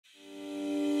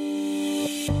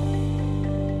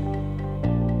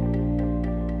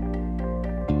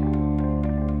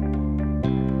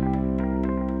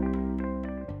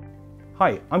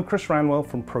Hi, I'm Chris Ranwell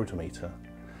from Protimeter.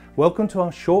 Welcome to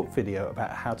our short video about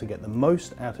how to get the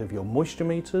most out of your moisture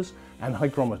meters and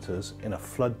hygrometers in a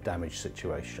flood damage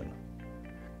situation.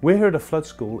 We're here at a flood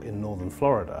school in northern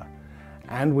Florida,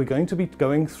 and we're going to be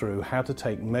going through how to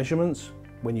take measurements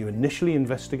when you initially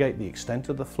investigate the extent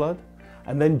of the flood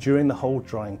and then during the whole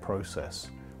drying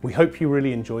process. We hope you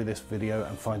really enjoy this video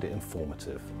and find it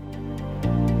informative.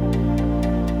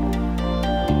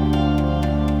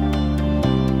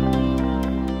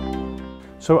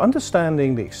 So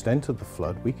understanding the extent of the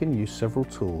flood, we can use several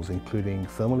tools including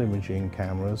thermal imaging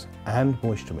cameras and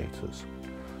moisture meters.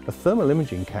 A thermal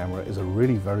imaging camera is a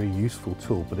really very useful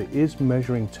tool, but it is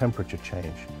measuring temperature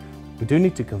change. We do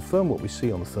need to confirm what we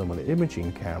see on the thermal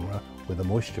imaging camera with a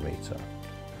moisture meter.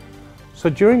 So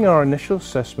during our initial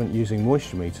assessment using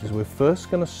moisture meters, we're first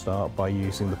going to start by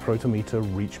using the Protimeter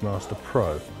Reachmaster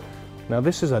Pro. Now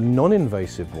this is a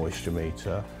non-invasive moisture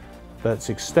meter that's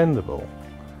extendable.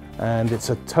 And it's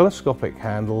a telescopic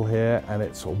handle here, and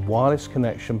it's a wireless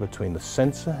connection between the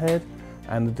sensor head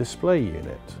and the display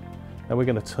unit. Now we're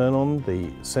going to turn on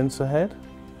the sensor head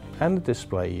and the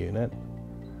display unit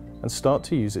and start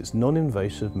to use its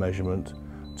non-invasive measurement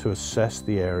to assess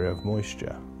the area of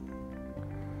moisture.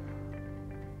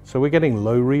 So we're getting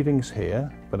low readings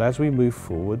here, but as we move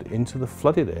forward into the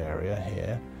flooded area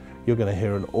here, you're going to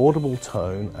hear an audible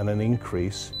tone and an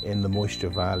increase in the moisture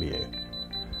value.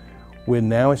 We're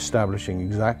now establishing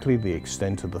exactly the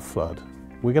extent of the flood.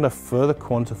 We're going to further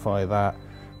quantify that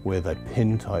with a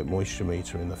pin-type moisture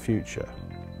meter in the future.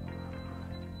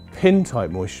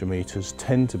 Pin-type moisture meters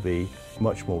tend to be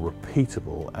much more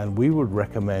repeatable, and we would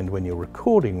recommend when you're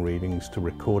recording readings to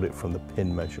record it from the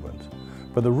pin measurement.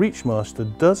 But the Reachmaster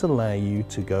does allow you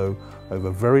to go over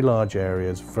very large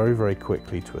areas very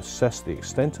quickly to assess the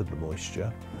extent of the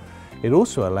moisture. It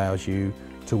also allows you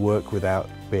to work without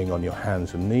being on your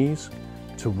hands and knees,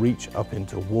 to reach up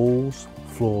into walls,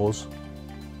 floors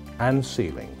and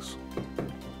ceilings.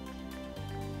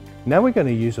 Now we're going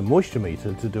to use a moisture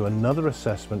meter to do another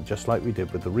assessment just like we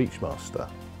did with the Reachmaster.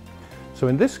 So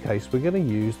in this case we're going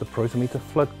to use the Protimeter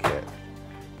Flood Kit.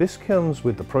 This comes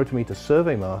with the Protimeter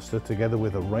Survey Master together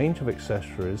with a range of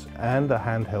accessories and a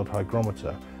handheld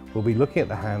hygrometer. We'll be looking at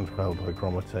the handheld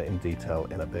hygrometer in detail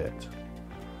in a bit.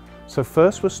 So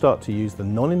first we'll start to use the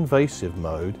non-invasive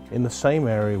mode in the same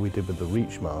area we did with the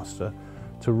Reachmaster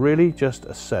to really just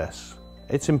assess.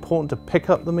 It's important to pick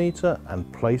up the meter and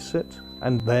place it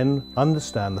and then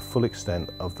understand the full extent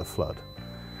of the flood.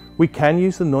 We can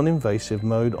use the non-invasive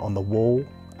mode on the wall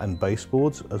and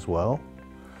baseboards as well.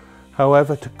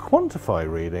 However, to quantify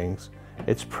readings,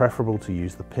 it's preferable to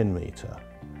use the pin meter.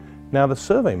 Now the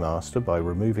Survey Master, by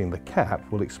removing the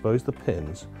cap, will expose the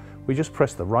pins. We just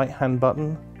press the right hand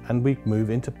button and we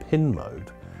move into pin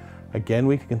mode. Again,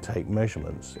 we can take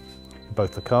measurements in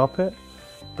both the carpet,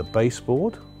 the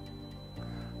baseboard,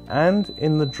 and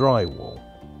in the drywall,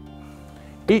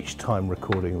 each time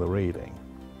recording the reading.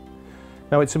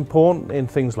 Now it's important in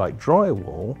things like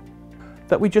drywall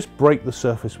that we just break the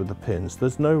surface with the pins.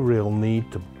 There's no real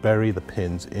need to bury the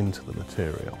pins into the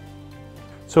material.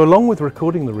 So along with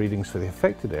recording the readings for the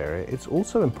affected area, it's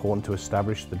also important to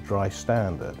establish the dry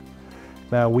standard.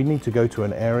 Now we need to go to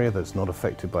an area that's not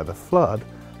affected by the flood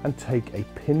and take a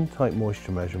pin-type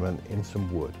moisture measurement in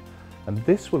some wood. And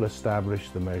this will establish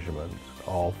the measurement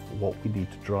of what we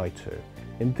need to dry to.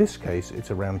 In this case,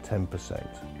 it's around 10%.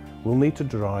 We'll need to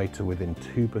dry to within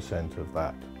 2% of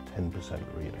that 10%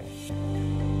 reading.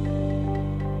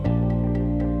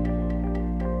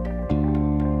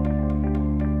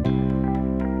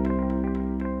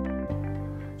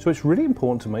 So it's really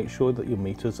important to make sure that your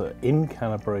meters are in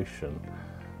calibration.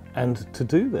 And to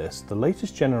do this, the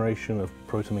latest generation of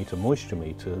Protimeter moisture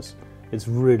meters is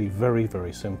really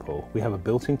very simple. We have a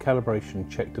built-in calibration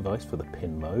check device for the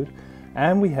pin mode,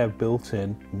 and we have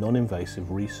built-in non-invasive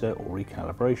reset or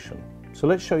recalibration. So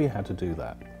let's show you how to do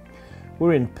that.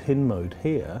 We're in pin mode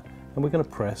here, and we're going to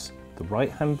press the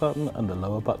right hand button and the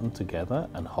lower button together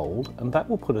and hold, and that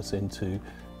will put us into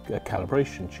a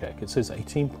calibration check. It says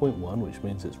 18.1, which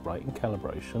means it's right in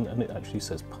calibration, and it actually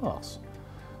says pass.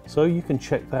 So you can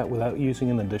check that without using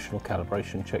an additional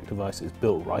calibration check device. It's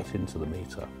built right into the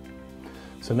meter.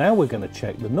 So now we're going to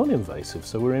check the non-invasive.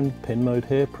 So we're in pin mode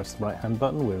here, press the right hand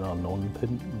button. We're in our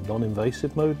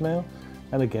non-invasive mode now.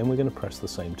 And again, we're going to press the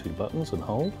same two buttons and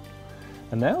hold.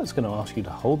 And now it's going to ask you to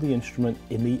hold the instrument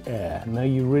in the air. Now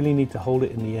you really need to hold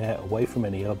it in the air away from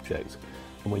any object.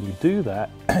 And when you do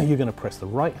that, you're going to press the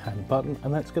right hand button,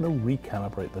 and that's going to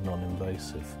recalibrate the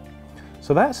non-invasive.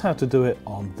 So that's how to do it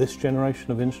on this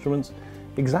generation of instruments.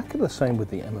 Exactly the same with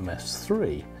the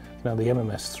MMS3. Now the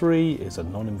MMS3 is a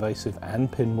non-invasive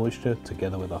and pin moisture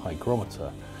together with a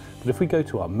hygrometer. But if we go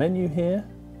to our menu here,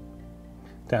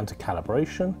 down to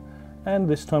calibration, and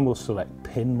this time we'll select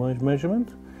pin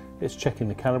measurement, it's checking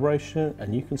the calibration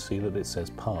and you can see that it says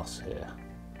pass here.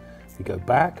 We go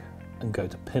back and go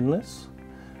to pinless,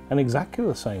 and exactly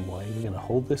the same way we're going to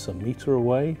hold this a meter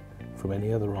away from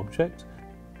any other object.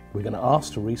 We're going to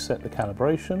ask to reset the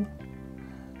calibration,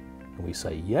 and we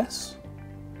say yes.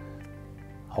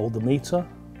 Hold the meter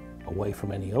away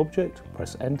from any object,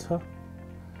 press enter,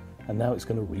 and now it's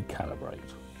going to recalibrate.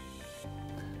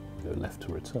 We go left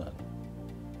to return.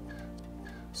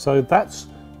 So that's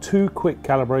 2 quick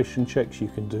calibration checks you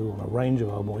can do on a range of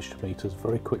our moisture meters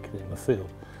very quickly in the field.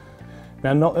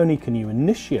 Now not only can you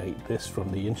initiate this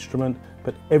from the instrument,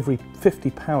 but every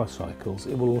 50 power cycles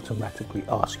it will automatically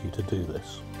ask you to do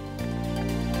this.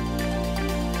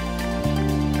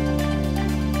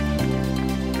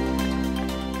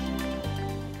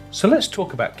 So let's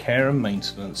talk about care and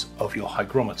maintenance of your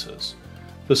hygrometers.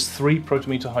 There's 3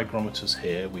 Protimeter hygrometers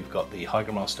here. We've got the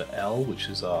Hygromaster L, which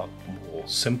is our more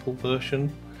simple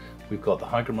version. We've got the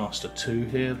Hygromaster 2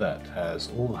 here that has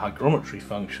all the hygrometry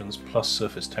functions plus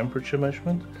surface temperature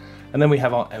measurement. And then we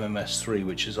have our MMS3,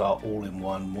 which is our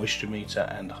all-in-one moisture meter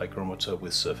and hygrometer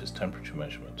with surface temperature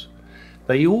measurement.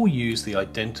 They all use the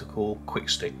identical quick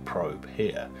stick probe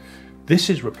here. This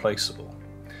is replaceable.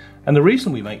 And the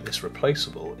reason we make this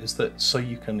replaceable is that so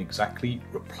you can exactly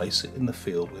replace it in the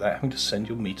field without having to send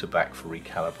your meter back for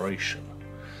recalibration.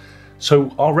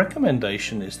 So our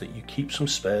recommendation is that you keep some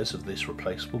spares of this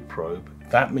replaceable probe.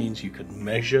 That means you can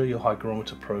measure your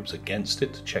hygrometer probes against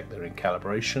it to check they're in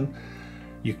calibration.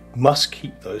 You must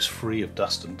keep those free of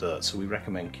dust and dirt, so we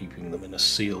recommend keeping them in a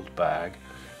sealed bag.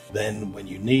 Then when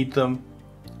you need them,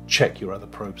 check your other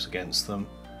probes against them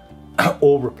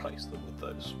or replace them with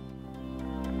those.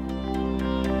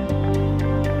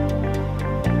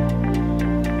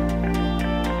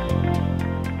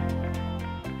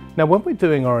 Now when we're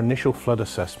doing our initial flood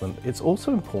assessment, it's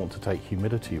also important to take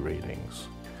humidity readings.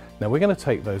 Now we're going to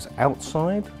take those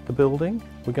outside the building,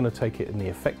 we're going to take it in the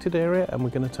affected area, and we're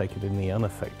going to take it in the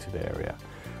unaffected area.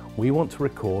 We want to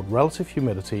record relative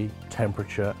humidity,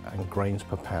 temperature and grains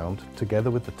per pound together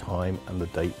with the time and the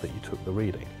date that you took the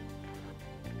reading.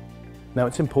 Now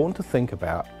it's important to think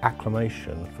about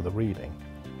acclimation for the reading.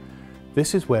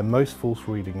 This is where most false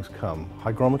readings come.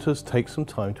 Hygrometers take some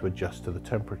time to adjust to the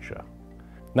temperature.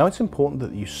 Now it's important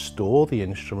that you store the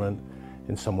instrument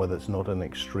in somewhere that's not an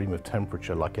extreme of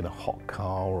temperature, like in a hot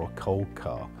car or a cold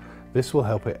car. This will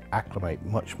help it acclimate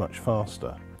much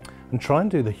faster. And try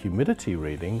and do the humidity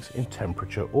readings in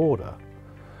temperature order.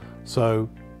 So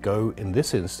go, in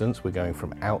this instance, we're going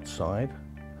from outside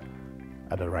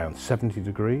at around 70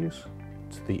 degrees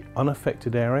to the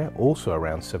unaffected area, also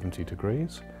around 70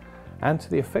 degrees, and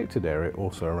to the affected area,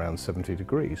 also around 70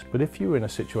 degrees. But if you were in a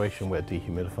situation where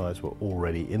dehumidifiers were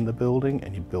already in the building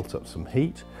and you built up some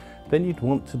heat, then you'd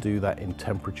want to do that in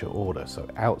temperature order. So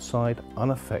outside,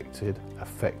 unaffected,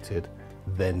 affected,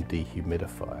 then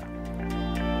dehumidifier.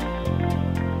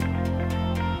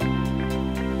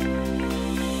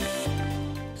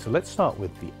 So let's start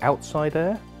with the outside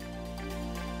air.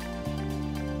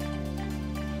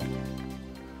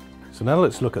 So now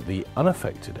let's look at the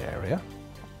unaffected area,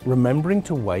 remembering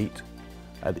to wait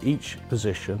at each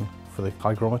position for the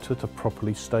hygrometer to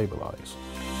properly stabilize.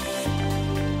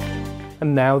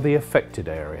 And now the affected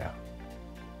area.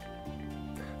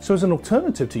 So as an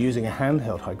alternative to using a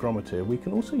handheld hygrometer, we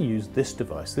can also use this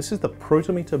device. This is the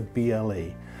Protimeter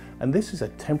BLE, and this is a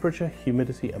temperature,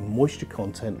 humidity and moisture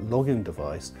content logging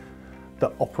device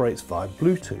that operates via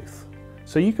Bluetooth.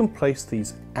 So you can place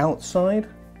these outside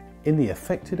in the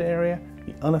affected area,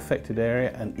 the unaffected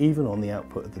area, and even on the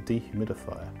output of the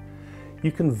dehumidifier.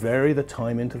 You can vary the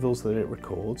time intervals that it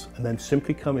records and then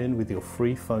simply come in with your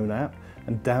free phone app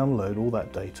and download all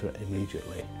that data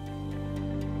immediately.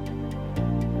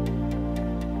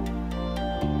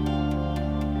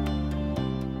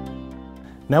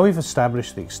 Now we've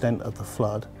established the extent of the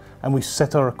flood and we've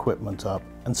set our equipment up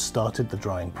and started the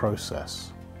drying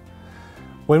process.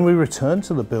 When we return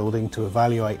to the building to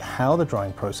evaluate how the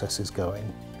drying process is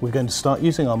going, we're going to start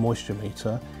using our moisture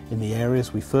meter in the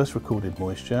areas we first recorded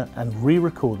moisture and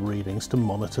re-record readings to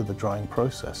monitor the drying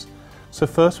process. So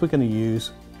first we're going to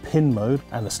use pin mode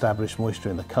and establish moisture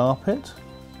in the carpet,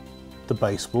 the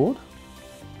baseboard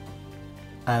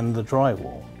and the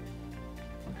drywall,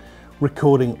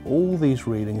 recording all these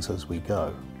readings as we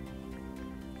go.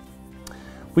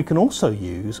 We can also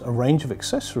use a range of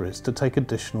accessories to take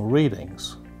additional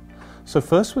readings. So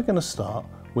first we're going to start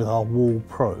with our wall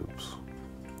probes.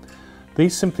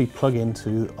 These simply plug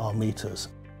into our meters.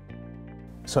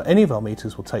 So any of our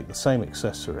meters will take the same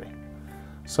accessory.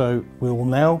 So we will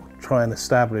now try and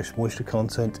establish moisture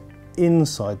content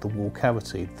inside the wall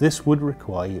cavity. This would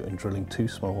require you in drilling 2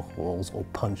 small holes or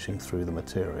punching through the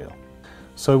material.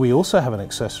 So we also have an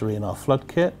accessory in our flood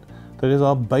kit that is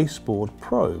our baseboard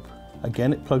probe.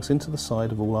 Again, it plugs into the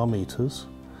side of all our meters,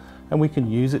 and we can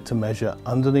use it to measure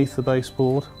underneath the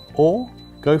baseboard or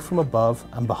go from above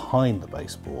and behind the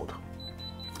baseboard.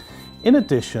 In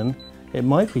addition, it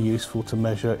might be useful to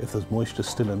measure if there's moisture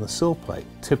still in the sill plate,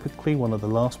 typically one of the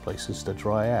last places to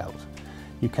dry out.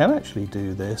 You can actually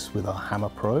do this with our hammer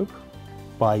probe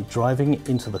by driving it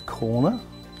into the corner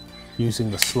using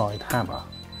the slide hammer.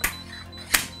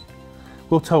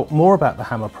 We'll talk more about the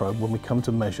hammer probe when we come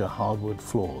to measure hardwood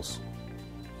floors.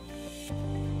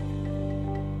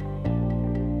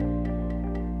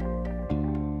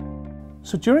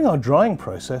 So during our drying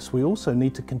process, we also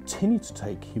need to continue to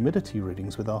take humidity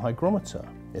readings with our hygrometer,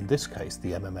 in this case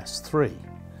the MMS3.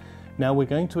 Now we're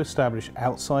going to establish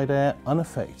outside air,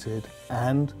 unaffected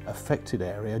and affected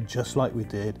area just like we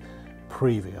did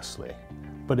previously.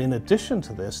 But in addition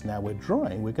to this, now we're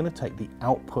drying, we're going to take the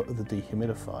output of the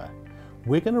dehumidifier.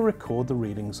 We're going to record the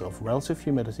readings of relative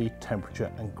humidity, temperature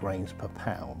and grains per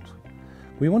pound.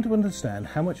 We want to understand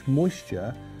how much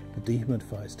moisture the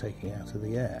dehumidifier is taking out of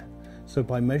the air. So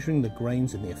by measuring the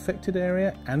grains in the affected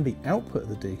area and the output of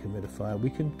the dehumidifier, we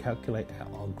can calculate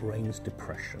out our grains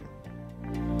depression.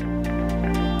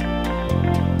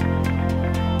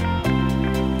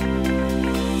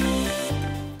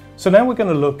 So now we're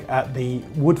going to look at the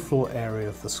wood floor area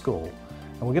of the school,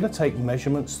 and we're going to take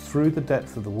measurements through the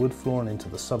depth of the wood floor and into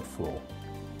the subfloor.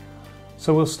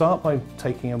 So we'll start by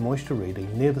taking a moisture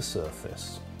reading near the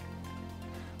surface.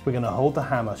 We're going to hold the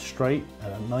hammer straight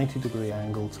at a 90-degree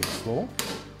angle to the floor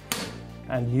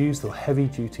and use the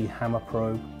heavy-duty hammer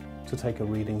probe to take a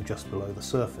reading just below the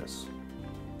surface.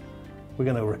 We're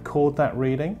going to record that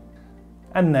reading,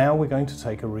 and now we're going to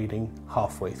take a reading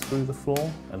halfway through the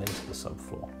floor and into the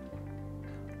subfloor.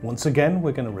 Once again,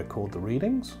 we're going to record the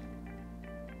readings,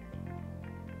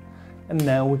 and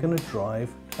now we're going to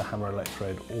drive the hammer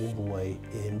electrode all the way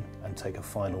in and take a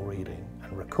final reading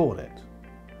and record it.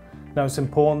 Now it's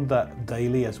important that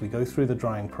daily, as we go through the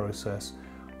drying process,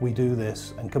 we do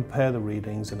this and compare the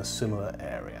readings in a similar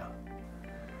area.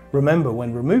 Remember,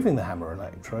 when removing the hammer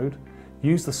electrode,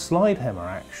 use the slide hammer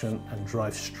action and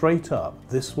drive straight up.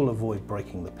 This will avoid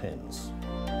breaking the pins.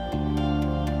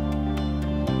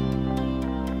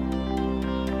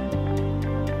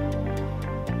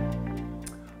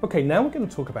 Okay, now we're going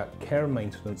to talk about care and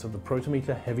maintenance of the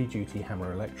Protimeter heavy-duty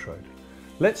hammer electrode.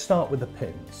 Let's start with the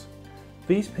pins.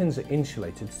 These pins are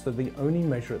insulated so they only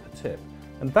measure at the tip,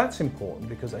 and that's important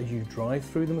because as you drive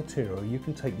through the material you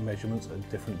can take measurements at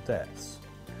different depths.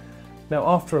 Now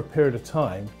after a period of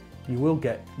time you will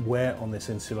get wear on this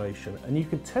insulation, and you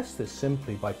can test this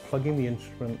simply by plugging the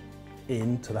instrument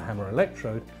into the hammer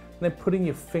electrode and then putting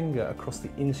your finger across the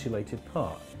insulated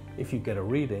part. If you get a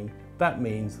reading, that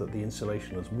means that the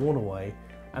insulation has worn away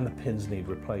and the pins need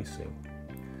replacing.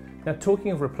 Now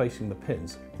talking of replacing the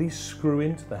pins, these screw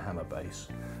into the hammer base,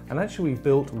 and actually we've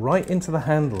built right into the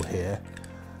handle here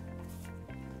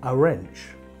a wrench.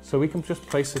 So we can just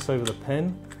place this over the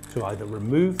pin to either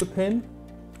remove the pin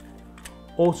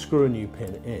or screw a new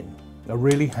pin in. A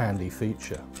really handy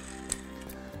feature.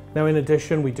 Now in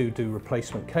addition we do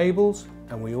replacement cables,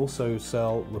 and we also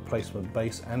sell replacement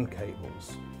base and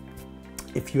cables.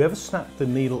 If you ever snap the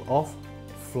needle off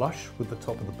flush with the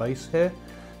top of the base here,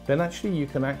 then actually you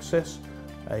can access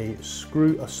a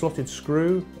slotted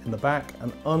screw in the back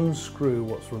and unscrew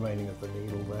what's remaining of the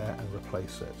needle there and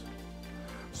replace it.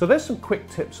 So there's some quick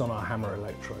tips on our hammer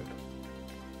electrode.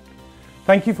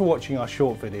 Thank you for watching our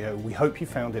short video. We hope you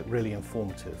found it really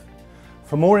informative.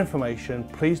 For more information,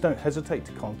 please don't hesitate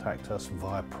to contact us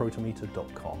via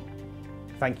protimeter.com.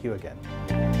 Thank you again.